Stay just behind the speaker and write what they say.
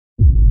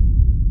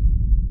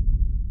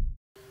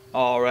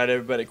Alright,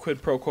 everybody,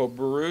 Quid Pro Quo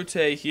Brute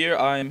here.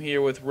 I am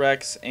here with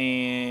Rex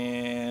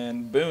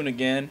and Boone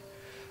again.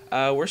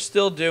 We're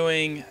still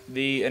doing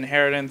the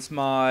Inheritance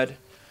mod.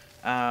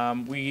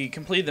 We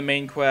completed the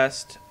main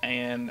quest,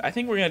 and I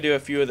think we're going to do a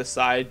few of the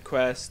side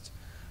quests.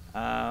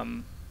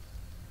 There's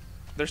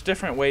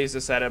different ways to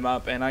set them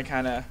up, and I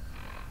kind of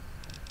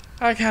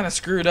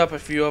screwed up a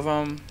few of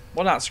them.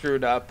 Well, not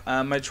screwed up.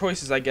 My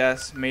choices, I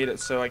guess, made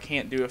it so I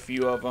can't do a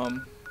few of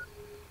them.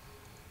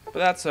 But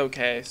that's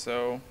okay,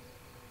 so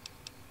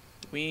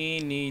we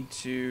need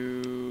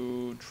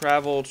to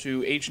travel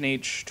to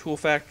H&H Tool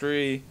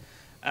Factory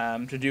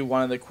to do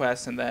one of the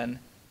quests, and then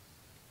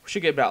we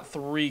should get about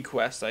 3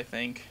 quests, I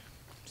think.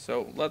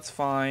 So let's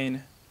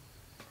find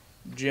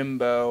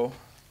Jimbo.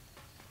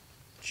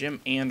 Jim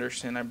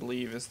Anderson, I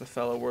believe, is the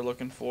fellow we're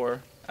looking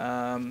for.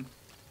 I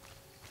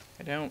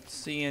don't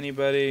see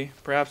anybody.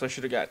 Perhaps I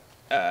should have got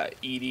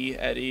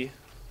Eddie.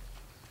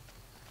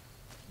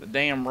 The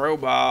damn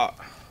robot.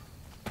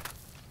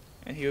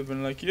 And he would have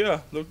been like,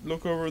 yeah,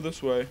 look over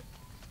this way.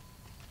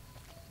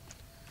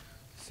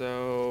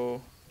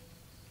 So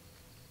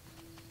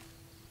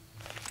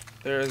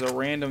there is a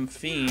random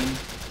fiend.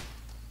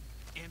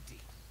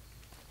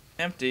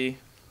 Empty.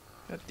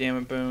 God damn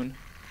it, Boone.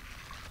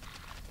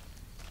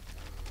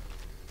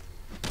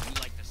 You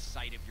like the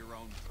sight of your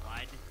own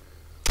blood?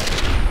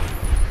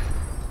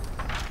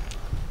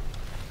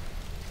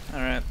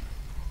 Alright.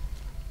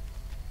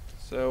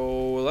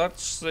 So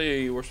let's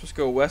see. We're supposed to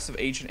go west of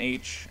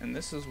H&H, and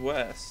this is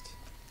west.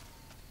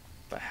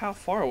 But how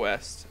far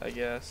west, I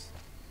guess?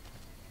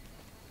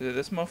 Is it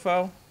this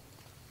mofo?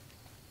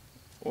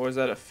 Or is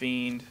that a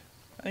fiend?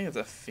 I think it's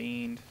a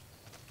fiend.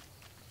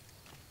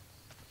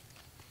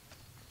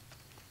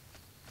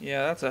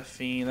 Yeah, that's a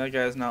fiend. That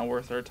guy's not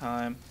worth our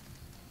time.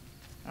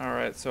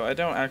 Alright, so I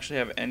don't actually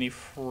have any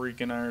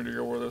freaking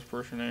idea where this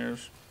person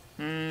is.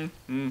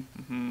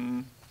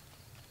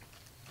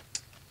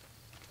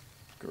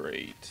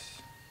 Great.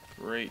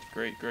 Great.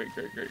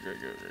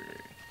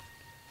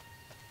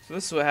 So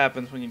this is what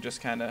happens when you just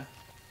kind of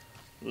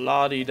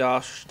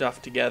la-di-da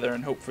stuff together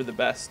and hope for the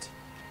best.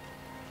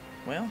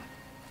 Well,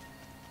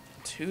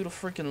 toodle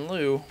freaking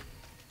loo.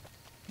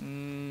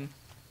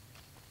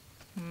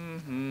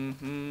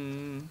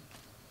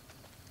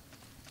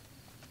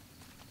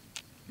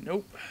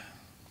 Nope.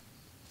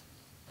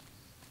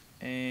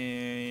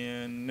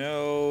 And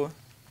no.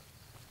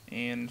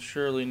 And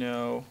surely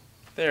no.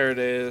 There it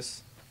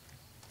is.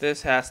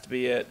 This has to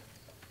be it.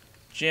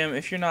 Jim,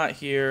 if you're not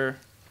here,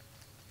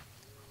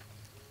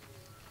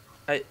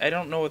 I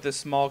don't know what this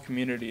small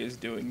community is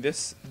doing.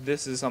 This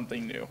is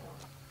something new.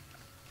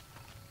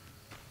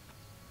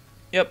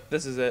 Yep,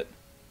 this is it.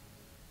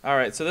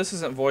 Alright, so this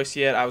isn't voiced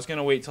yet. I was going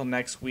to wait till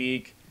next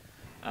week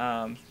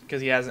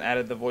because he hasn't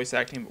added the voice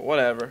acting, but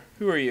whatever.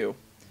 Who are you?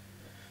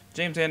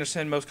 James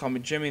Anderson, most call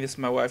me Jimmy. This is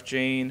my wife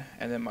Jane,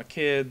 and then my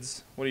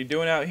kids. What are you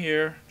doing out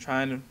here?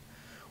 Trying to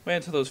wait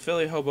until those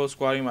Philly hobos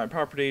squatting my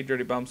property.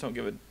 Dirty bums don't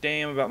give a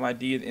damn about my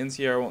deed. The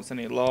NCR won't send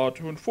any law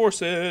to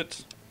enforce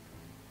it.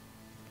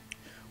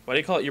 Why do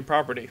you call it your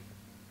property?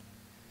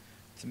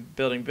 It's a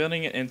building.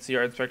 An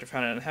NCR inspector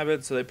found it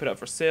uninhabited, so they put it up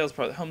for sale as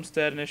part of the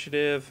Homestead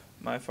Initiative.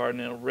 My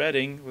Fardinal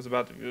Redding was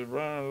about to be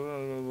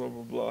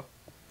blah.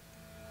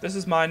 This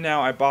is mine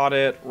now. I bought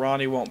it.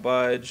 Ronnie won't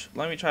budge.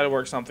 Let me try to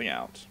work something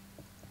out.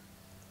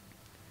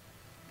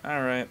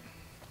 Alright.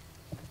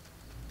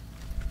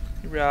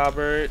 Hey,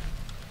 Robert.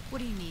 What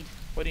do you need?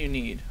 What do you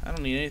need? I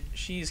don't need anything.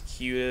 She's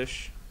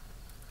cutish.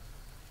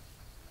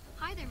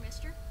 Hi there,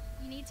 mister.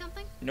 You need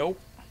something? Nope.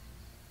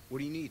 What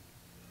do you need?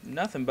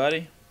 Nothing,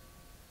 buddy.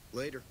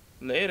 Later.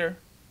 Later.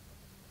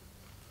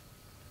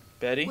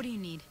 Betty? What do you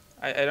need?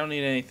 I don't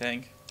need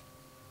anything.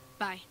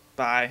 Bye.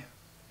 Bye.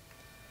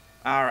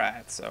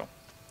 Alright, so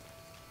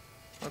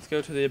let's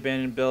go to the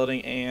abandoned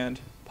building and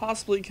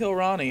possibly kill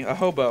Ronnie, a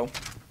hobo.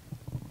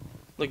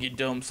 Look, you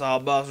dumb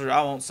sawbuster,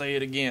 I won't say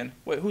it again.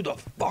 Wait, who the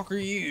fuck are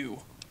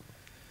you?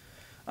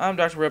 I'm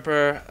Dr.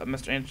 Ripper.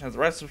 Mr. Anderson has the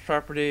rest of his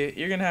property.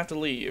 You're gonna have to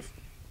leave.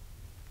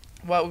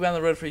 Well, we've been on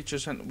the road for each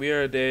other. We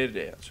are a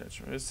day-to-day.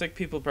 Sick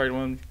people, pregnant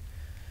women.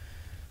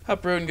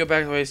 Uproot and go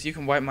back to the way so you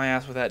can wipe my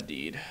ass with that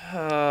deed.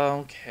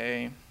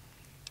 Okay.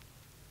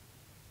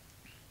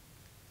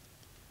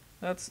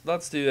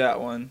 Let's do that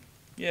one.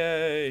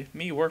 Yay.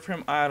 Me work for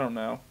him? I don't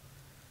know.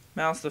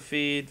 Mouse to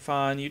feed,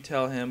 fine, you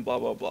tell him, blah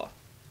blah blah.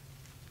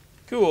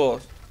 Cool.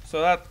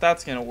 So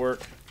that's gonna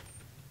work.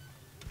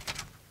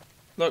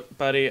 Look,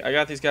 buddy, I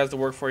got these guys to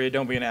work for you,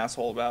 don't be an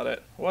asshole about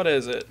it. What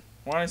is it?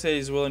 Why don't I say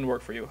he's willing to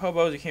work for you?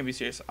 Hobos, you can't be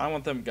serious. I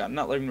want them gone,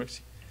 not living with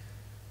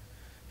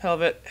hell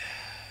of it.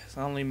 It's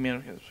only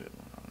man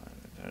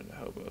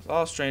hobos.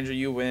 All stranger,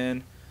 you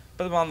win.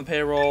 Put them on the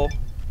payroll.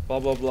 Blah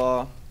blah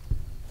blah.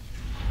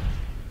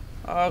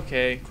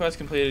 Okay, quest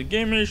completed.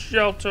 Give me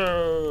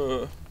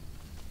shelter.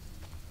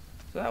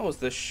 So that was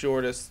the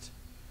shortest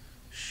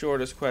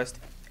quest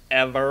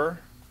ever.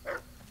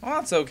 Well,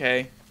 that's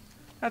okay.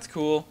 That's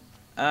cool.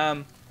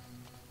 It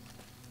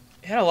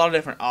had a lot of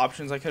different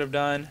options I could have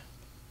done,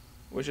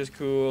 which is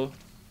cool.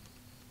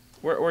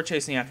 We're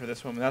chasing after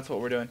this woman. That's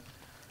what we're doing.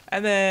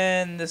 And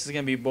then this is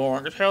gonna be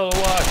boring as hell to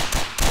watch.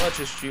 Let's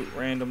just shoot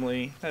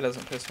randomly. That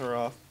doesn't piss her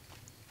off.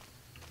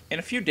 In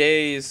a few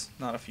days,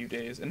 not a few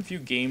days, in a few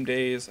game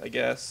days, I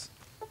guess.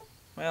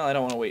 Well, I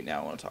don't want to wait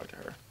now. I want to talk to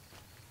her.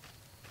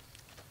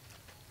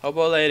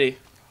 Hobo lady.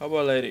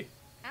 Hobo lady.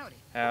 Howdy.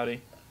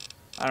 Howdy.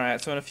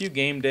 Alright, so in a few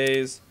game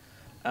days,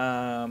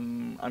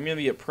 I'm going to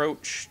be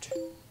approached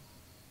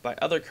by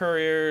other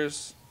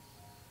couriers.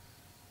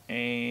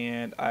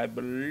 And I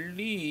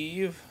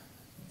believe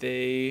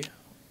they...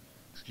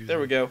 Excuse There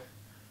me. we go.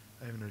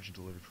 I have an urgent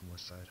delivery from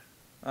West Side.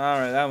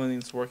 Alright, that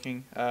one's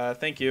working.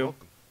 Thank you.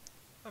 Welcome.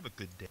 Have a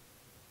good day.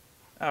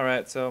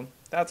 Alright, so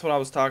that's what I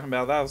was talking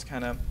about. That was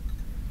kind of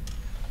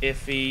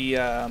iffy,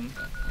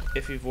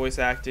 iffy voice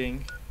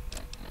acting.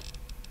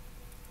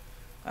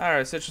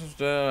 Alright,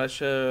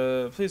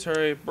 please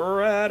hurry.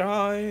 Brad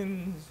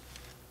Hines.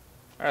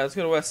 Alright, let's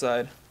go to West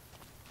Side.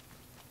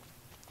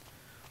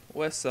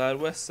 West Side,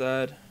 West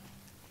Side.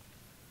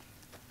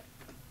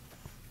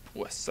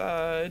 West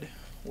Side.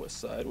 West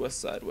Side, West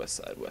Side, West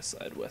Side, West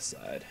Side, West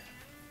Side.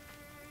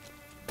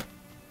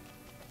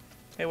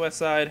 Hey, West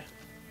Side.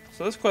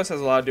 So this quest has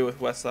a lot to do with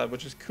West Side,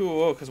 which is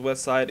cool, because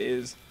West Side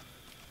is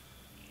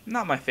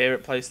not my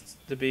favorite place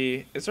to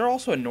be. Is there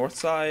also a North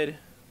Side?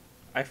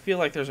 I feel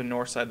like there's a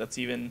North Side that's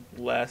even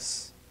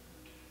less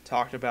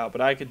talked about,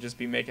 but I could just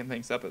be making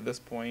things up at this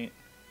point.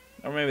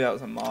 Or maybe that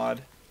was a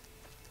mod.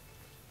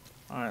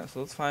 Alright,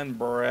 so let's find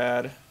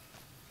Brad.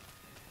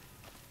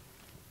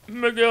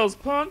 Miguel's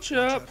Punch Watch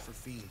Up. out for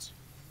fiends.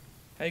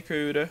 Hey,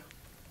 Cuda.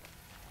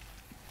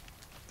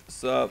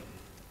 What's up?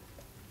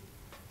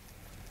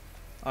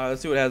 Alright,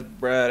 let's see what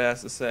Brad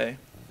has to say.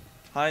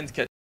 Heinz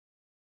Ketchup.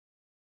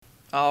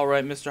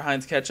 Alright, Mr.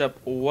 Heinz Ketchup,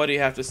 what do you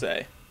have to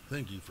say?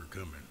 Thank you for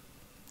coming.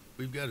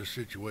 We've got a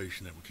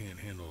situation that we can't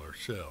handle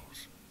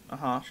ourselves.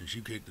 Uh-huh. Since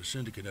you kicked the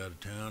syndicate out of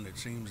town, it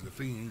seems the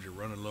fiends are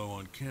running low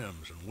on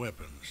chems and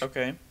weapons.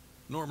 Okay.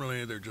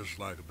 Normally, they're just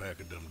like a pack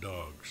of dumb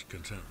dogs,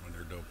 content when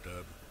they're doped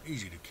up.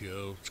 Easy to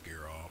kill,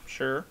 scare off.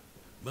 Sure.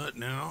 But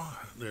now,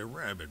 they're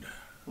rabid.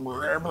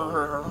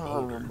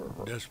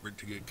 Desperate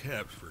to get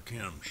caps for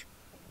chems.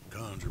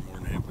 Cons are more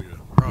than happy to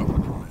profit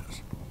from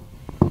this.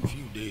 A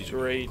few days ago,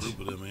 a Great. group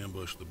of them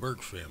ambushed the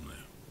Burke family.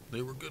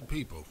 They were good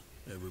people.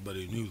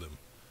 Everybody knew them.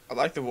 I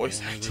like the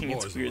voice Only their acting,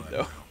 it's boys weird alive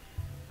though. now.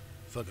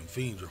 Fucking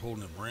fiends are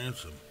holding them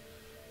ransom.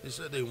 They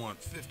said they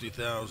want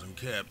 50,000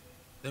 cap.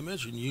 They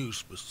mentioned you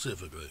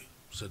specifically.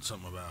 Said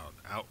something about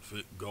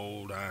outfit,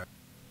 gold,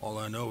 all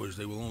I know is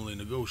they will only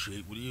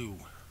negotiate with you.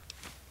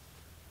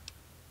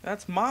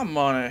 That's my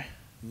money.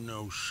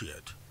 No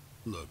shit.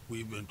 Look,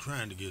 we've been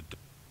trying to get...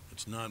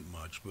 It's not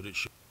much, but it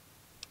should...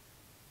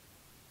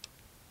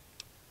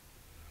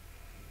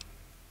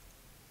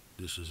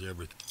 This is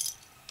everything.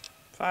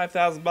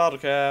 5,000 bottle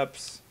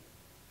caps.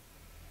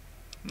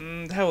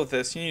 The hell with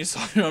this. You need to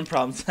solve your own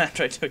problems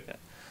after I took that.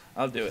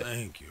 I'll do it.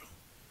 Thank you.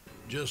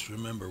 Just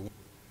remember,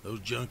 those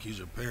junkies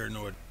are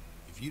paranoid.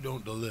 If you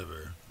don't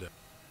deliver,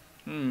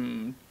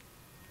 Do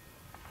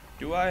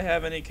I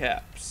have any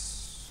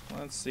caps?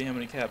 Let's see how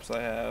many caps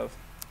I have.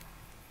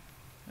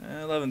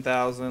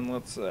 11,000.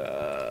 Let's play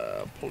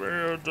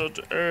that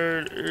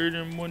 8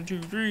 and 1,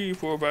 2, 3,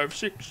 4, 5,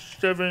 6,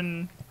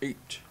 7,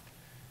 8.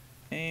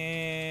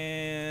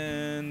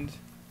 And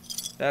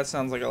that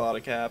sounds like a lot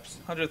of caps.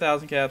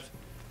 100,000 caps.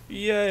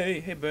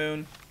 Yay! Hey,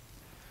 Boone.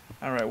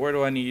 Alright, where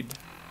do I need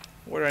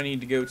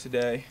to go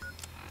today?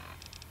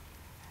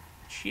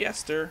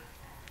 Chester.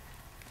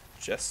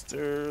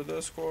 Chester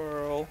the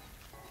squirrel.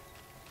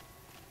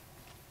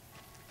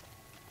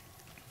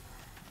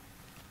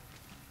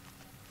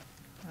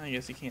 I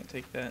guess you can't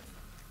take that.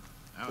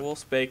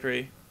 Wolf's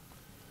Bakery.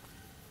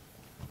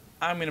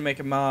 I'm gonna make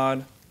a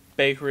mod.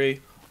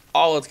 Bakery.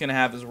 All it's gonna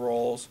have is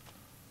rolls.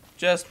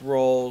 Just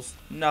rolls.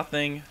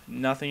 Nothing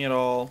at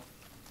all.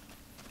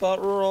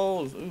 But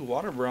rolls. Ooh,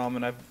 water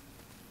Brahmin.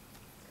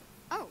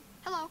 Oh,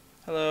 hello.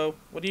 Hello.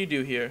 What do you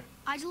do here?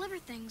 I deliver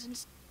things and...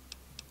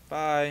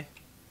 Bye.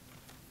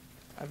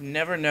 I've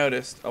never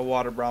noticed a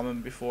water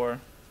Brahmin before.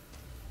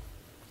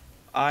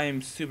 I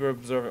am super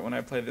observant when I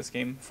play this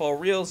game. For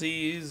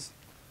realsies.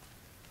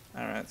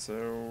 Alright,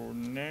 so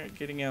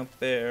getting out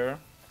there.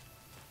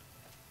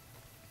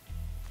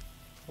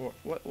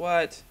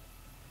 What?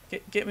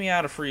 Get me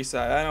out of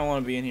Freeside. I don't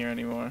want to be in here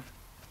anymore.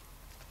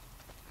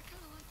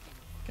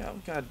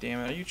 God damn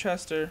it. Are you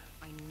Chester?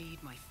 I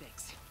need my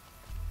fix.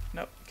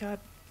 Nope. God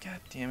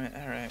damn it.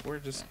 Alright, we're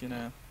just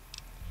gonna...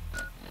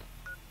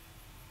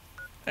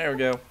 There we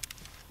go.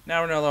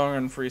 Now we're no longer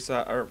in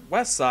Freeside, or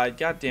West Side.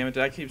 God damn it,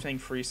 did I keep saying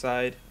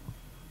Freeside?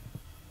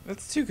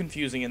 That's too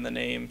confusing in the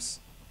names.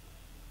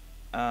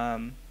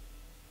 I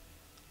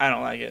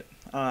don't like it.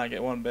 I don't like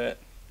it one bit.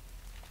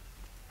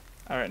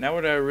 Alright, now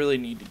where do I really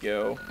need to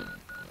go?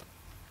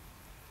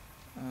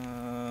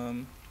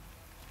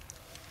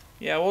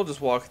 Yeah, we'll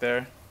just walk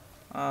there.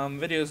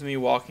 Videos of me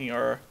walking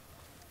are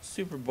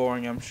super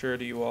boring, I'm sure,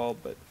 to you all,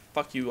 but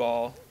fuck you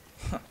all.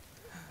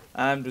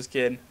 I'm just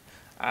kidding.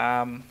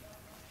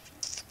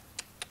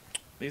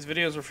 These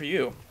videos are for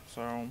you,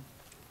 so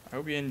I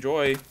hope you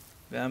enjoy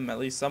them, at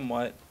least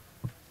somewhat.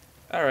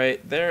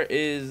 Alright, there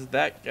is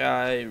that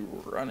guy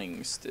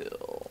running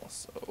still,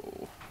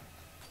 so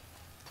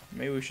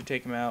maybe we should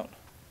take him out.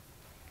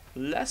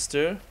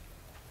 Lester?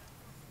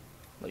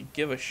 Like,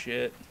 give a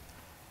shit.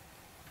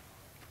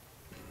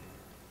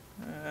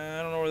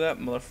 I don't know where that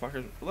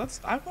motherfucker.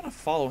 I want to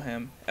follow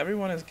him.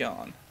 Everyone is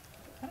gone.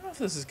 I don't know if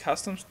this is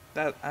custom.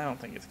 I don't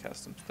think it's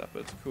custom stuff,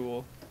 but it's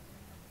cool.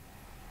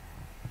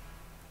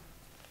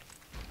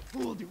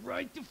 Hold it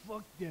right the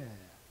fuck down.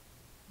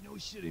 No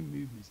sudden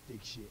movements, dick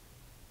shit.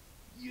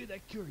 You're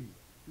that courier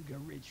who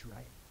got rich,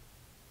 right?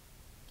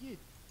 Get.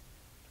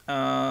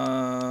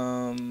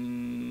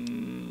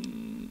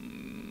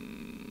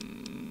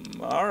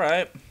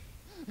 Alright.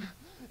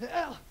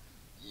 Hell,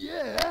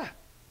 yeah.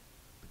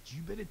 But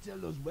you better tell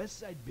those West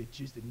Side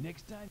bitches the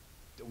next time,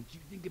 don't you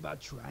think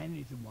about trying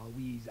anything while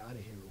we is out of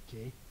here,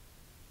 okay?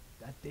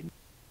 That didn't.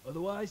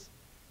 Otherwise,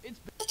 it's.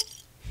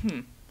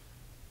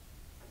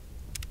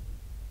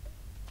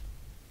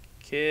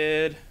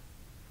 Kid.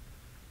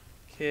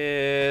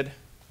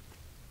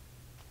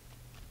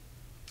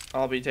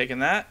 I'll be taking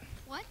that.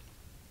 What?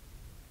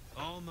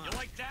 Oh my. You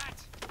like that?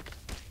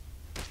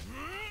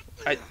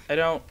 I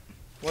don't.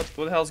 What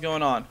the hell's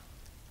going on?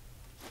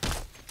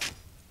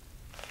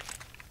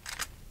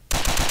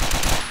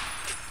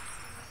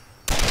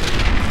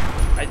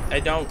 I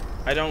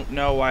don't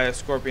know why a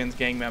Scorpions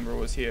gang member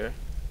was here.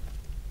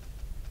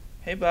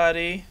 Hey,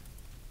 buddy.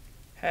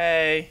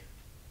 Hey.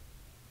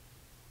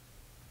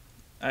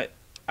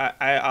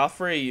 I'll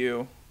free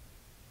you.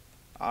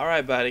 All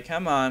right, buddy.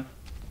 Come on.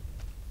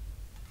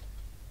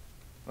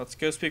 Let's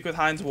go speak with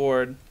Hines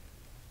Ward.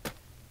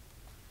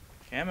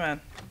 Come on.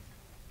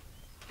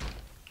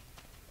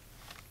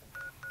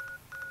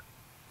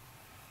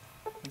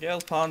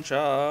 Miguel's Pawn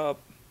Shop.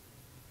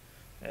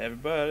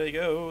 Everybody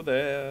go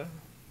there.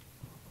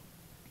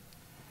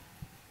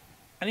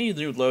 I need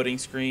new loading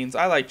screens.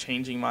 I like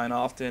changing mine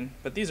often,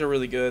 but these are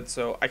really good,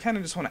 so I kind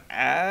of just want to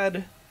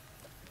add.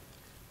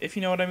 If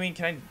you know what I mean,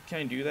 can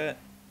I do that?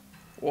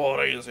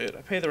 What is it?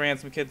 I pay the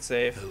ransom kid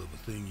safe. Hell of a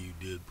thing you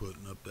did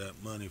putting up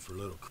that money for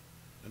little.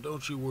 And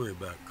don't you worry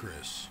about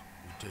Chris.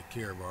 We take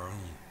care of our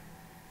own.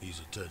 He's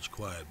a touch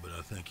quiet, but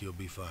I think he'll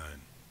be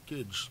fine.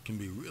 Kids can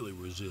be really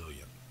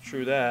resilient.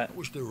 True that. I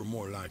wish they were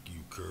more like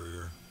you,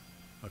 courier.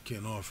 I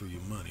can't offer you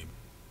money.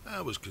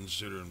 I was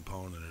considering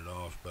pawning it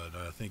off, but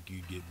I think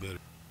you'd get better.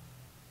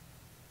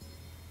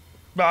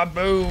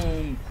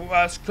 Ba-boom!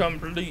 Quest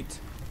complete.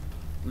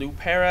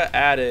 Lupera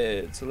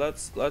added. So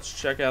let's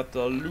check out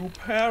the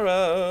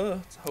Lupera.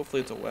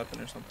 Hopefully it's a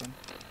weapon or something.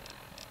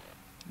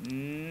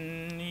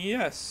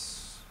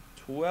 Yes.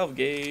 12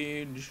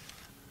 gauge.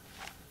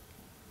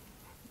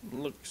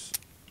 Looks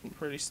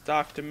pretty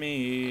stock to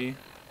me.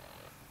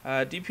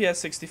 DPS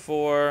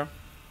 64.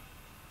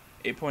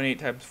 8.8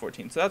 times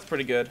 14. So that's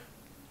pretty good.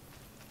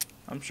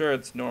 I'm sure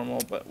it's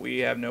normal, but we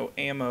have no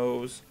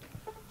ammos.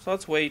 So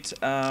let's wait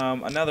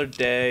another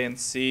day and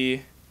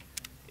see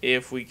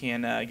if we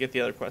can get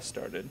the other quest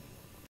started.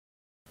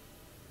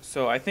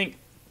 So I think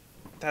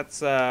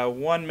that's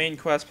one main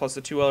quest plus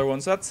the two other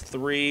ones. So that's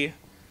 3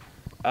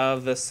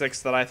 of the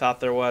 6 that I thought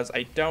there was.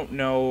 I don't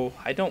know.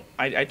 I don't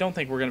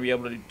think we're gonna be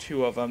able to do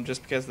 2 of them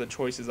just because of the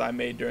choices I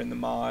made during the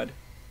mod.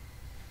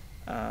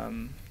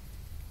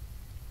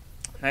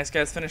 Nice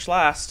guys finished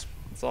last.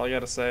 That's all I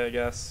gotta say, I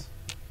guess.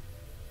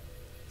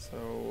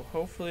 So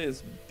hopefully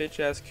this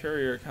bitch-ass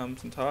courier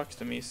comes and talks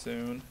to me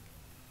soon.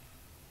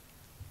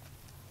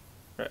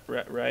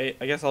 Right?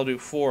 I guess I'll do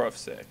 4 of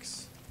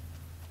 6.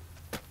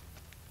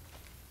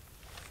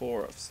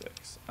 4 of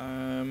 6.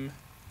 Come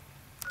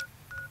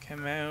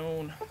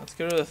on. Let's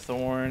go to the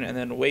Thorn and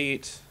then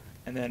wait.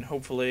 And then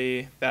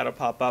hopefully that'll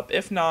pop up.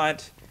 If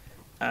not,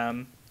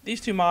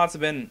 these 2 mods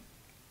have been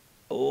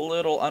a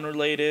little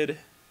unrelated.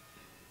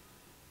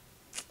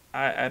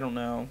 I don't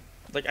know.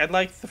 Like, I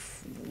like the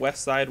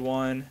West Side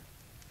one.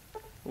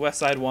 The West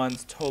Side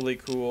one's totally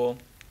cool.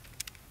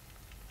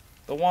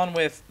 The one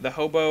with the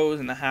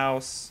hobos in the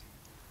house,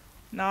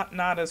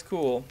 not as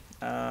cool.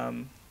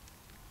 Doesn't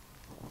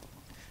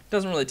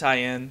really tie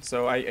in,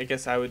 so I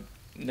guess I would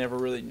never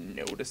really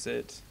notice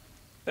it.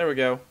 There we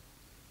go.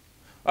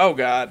 Oh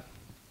God.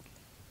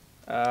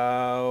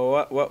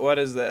 What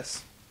is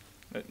this?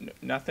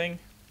 Nothing.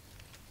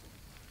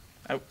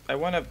 I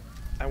wanna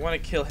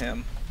kill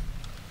him.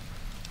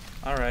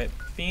 All right.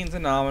 Fiends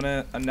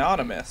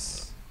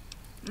anonymous.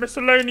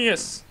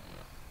 Miscellaneous.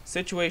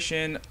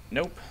 Situation.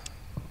 Nope.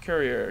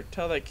 Courier.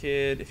 Tell that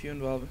kid if you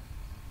involve.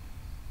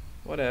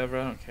 Whatever.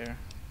 I don't care.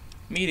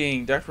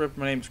 Meeting. Dr. Ripper,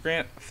 my name's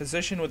Grant.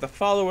 Physician with the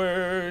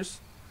followers.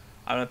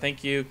 I want to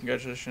thank you.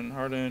 Congratulations,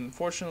 Harden.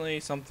 Unfortunately,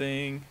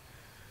 something.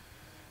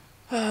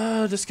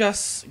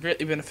 Discuss.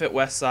 Greatly benefit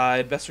West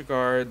Side. Best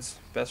regards.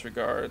 Best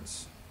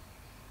regards.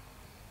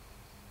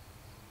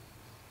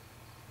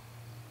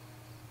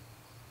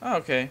 Oh,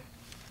 okay.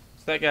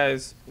 So that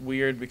guy's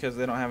weird because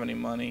they don't have any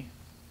money.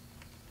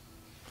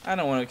 I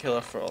don't want to kill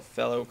a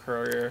fellow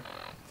courier.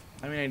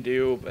 I mean, I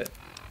do, but...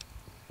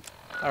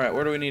 Alright,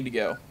 where do we need to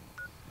go?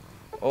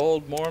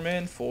 Old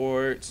Mormon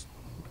Fort.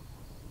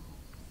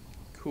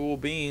 Cool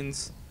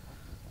beans.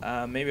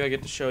 Maybe I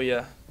get to show you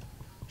a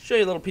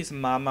little piece of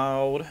my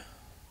mod.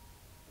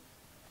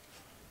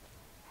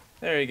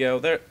 There you go.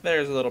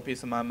 There's a little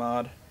piece of my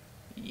mod.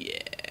 Yeah,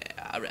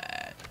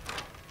 alright.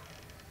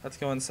 Let's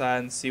go inside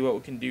and see what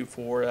we can do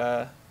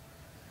for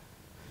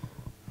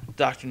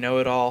Dr.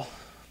 Know-It-All,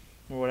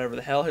 or whatever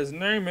the hell his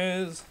name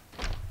is.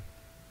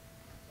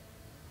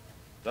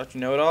 Dr.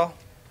 Know-It-All?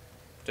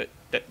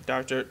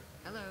 Doctor...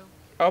 Hello.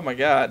 Oh my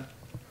god.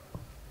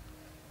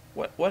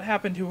 What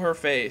happened to her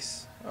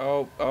face?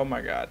 Oh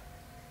my god.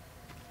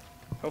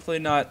 Hopefully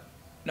not...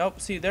 Nope,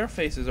 see, their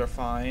faces are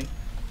fine.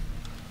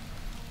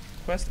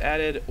 Quest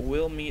added,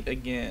 will meet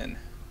again.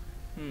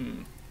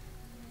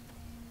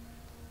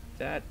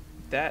 That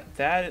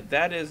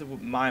is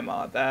my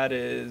mod. That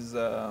is,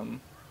 that's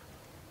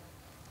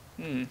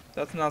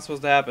not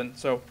supposed to happen.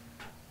 So,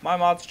 my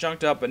mod's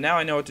junked up, but now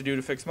I know what to do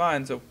to fix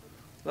mine, so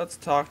let's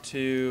talk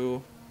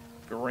to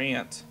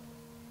Grant.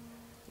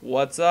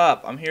 What's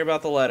up? I'm here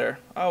about the letter.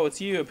 Oh, it's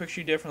you. I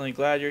picture you differently.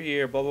 Glad you're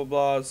here. Blah, blah,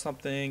 blah.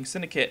 Something.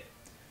 Syndicate.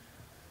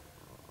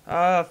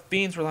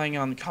 Fiends relying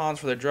on cons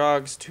for their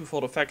drugs.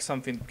 Twofold effect.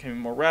 Some fiends becoming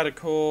more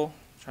radical.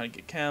 Trying to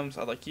get chems.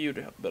 I'd like you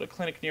to help build a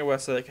clinic near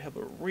Westside that can help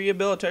with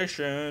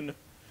rehabilitation.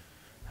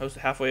 Host a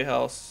halfway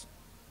house.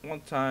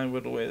 One time,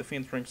 whittle away the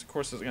fiends brings. Of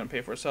course, isn't going to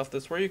pay for itself.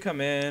 This is where you come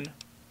in.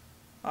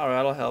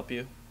 Alright, I'll help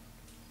you.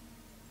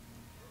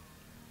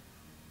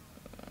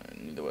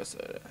 Need the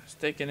Westside.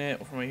 Staking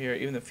it from right here.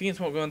 Even the fiends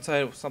won't go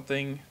inside with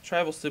something.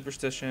 Tribal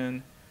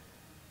superstition.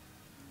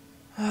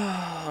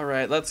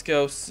 Alright, let's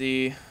go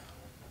see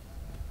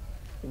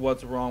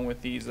what's wrong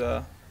with these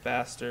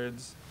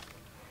bastards.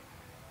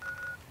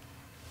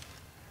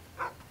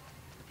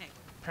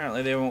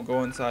 Apparently they won't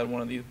go inside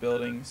one of these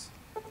buildings.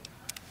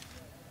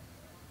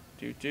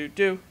 Do.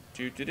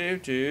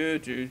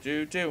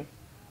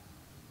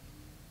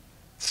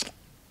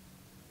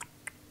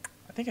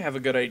 I think I have a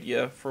good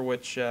idea for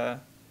which I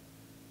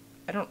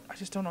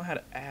just don't know how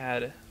to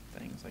add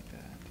things like that.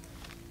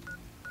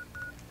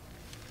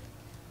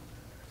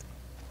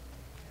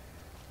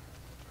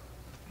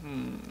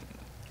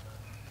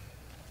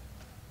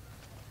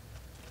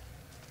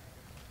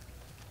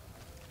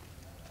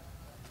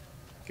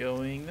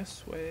 Going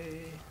this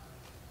way.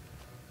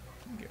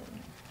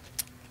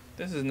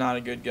 This is not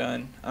a good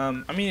gun. I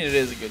mean, it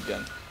is a good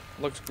gun.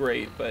 Looks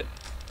great, but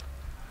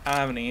I don't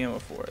have any ammo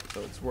for it,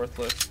 so it's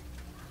worthless.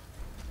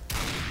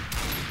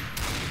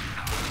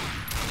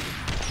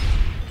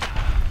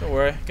 Don't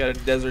worry, got a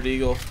Desert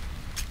Eagle.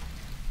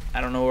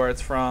 I don't know where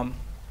it's from.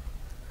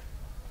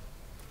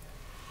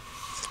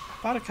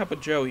 I bought a cup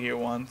of Joe here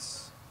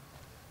once.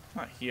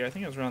 Not here, I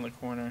think it was around the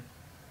corner.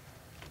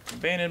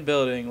 Abandoned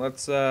building.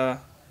 Let's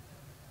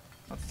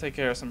take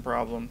care of some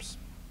problems.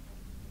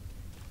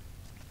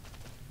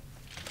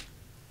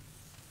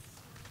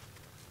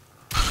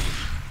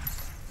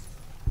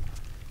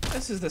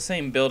 This is the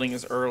same building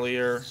as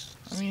earlier.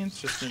 I mean, it's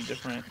just in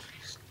different.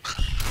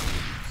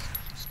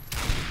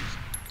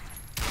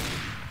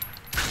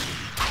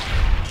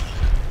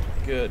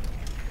 Good.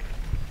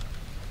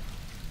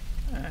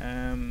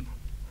 Ant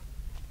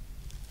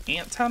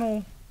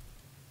tunnel?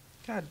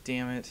 God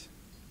damn it.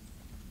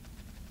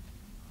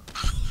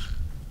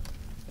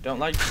 I don't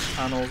like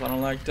tunnels, I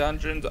don't like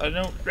dungeons, I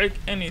don't like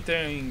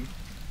anything.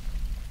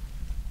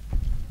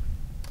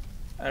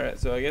 Alright,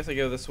 so I guess I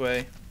go this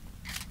way.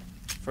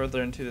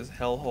 Further into this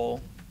hellhole.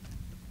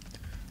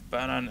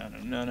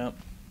 Ba-na-na-na-na-na.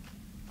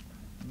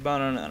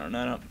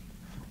 Ba-na-na-na-na-na.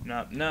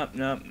 Nup, nup,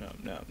 nup, nup,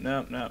 nup,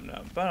 nup, nup,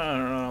 nup.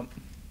 Ba-na-na-na-na.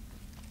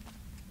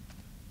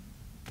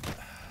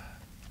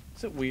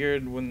 Is it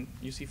weird when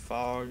you see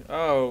fog?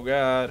 Oh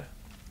god.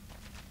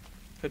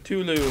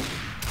 Cthulhu.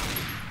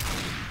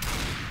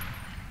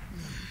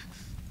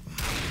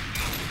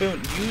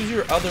 Boone, use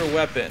your other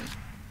weapon.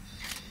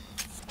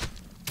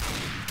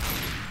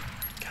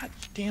 God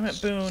damn it,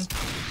 Boone.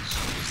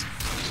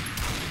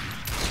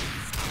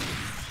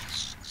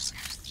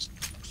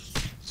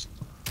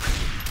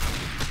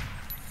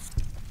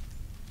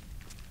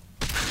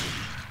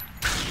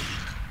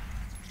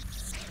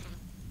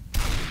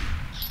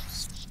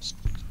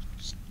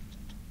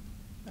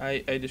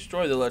 I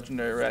destroyed the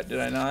legendary rat, did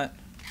I not?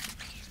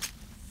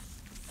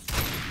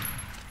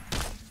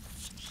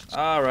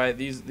 Alright,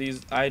 these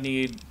I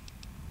need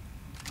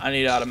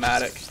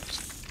automatic.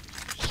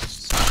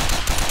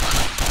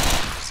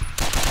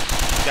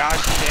 God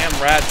damn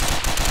rats.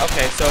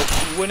 Okay, so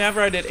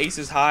whenever I did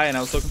Aces High and I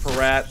was looking for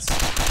rats,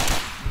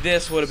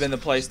 this would have been the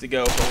place to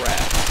go for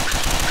rats.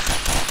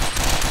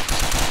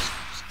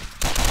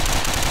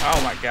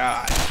 Oh my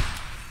god.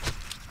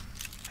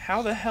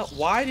 How the hell,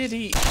 why did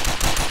he,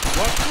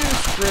 what kind of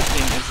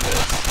scripting is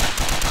this?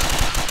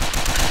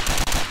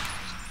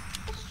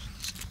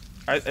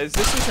 Is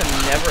this just a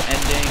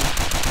never-ending?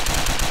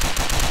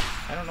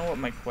 I don't know what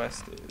my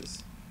quest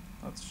is.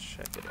 Let's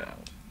check it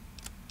out.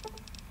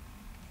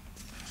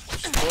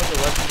 Destroy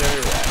the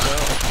legendary rat.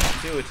 Well, I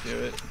can't do it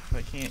to it if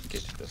I can't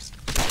get to this.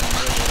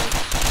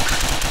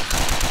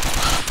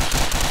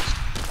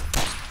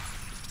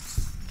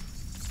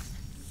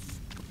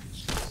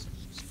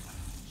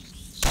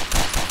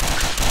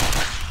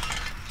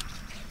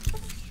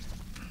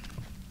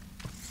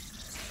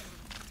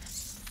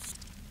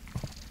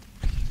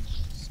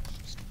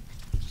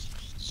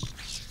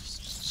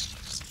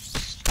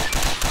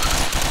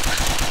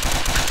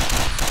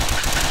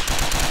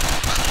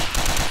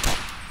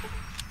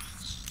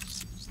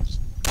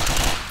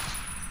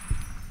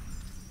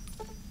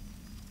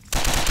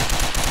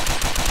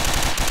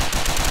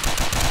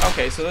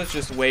 so that's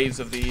just waves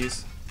of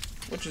these,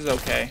 which is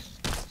okay.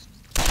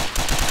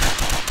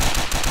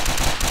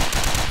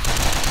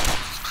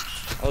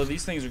 Oh,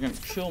 these things are gonna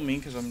kill me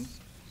because I'm...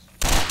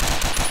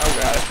 Oh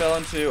god,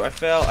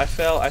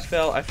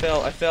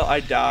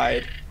 I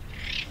died.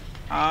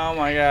 Oh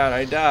my god,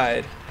 I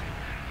died.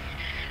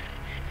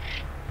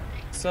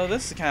 So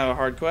this is kind of a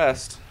hard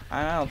quest.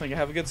 I don't think I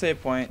have a good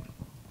save point.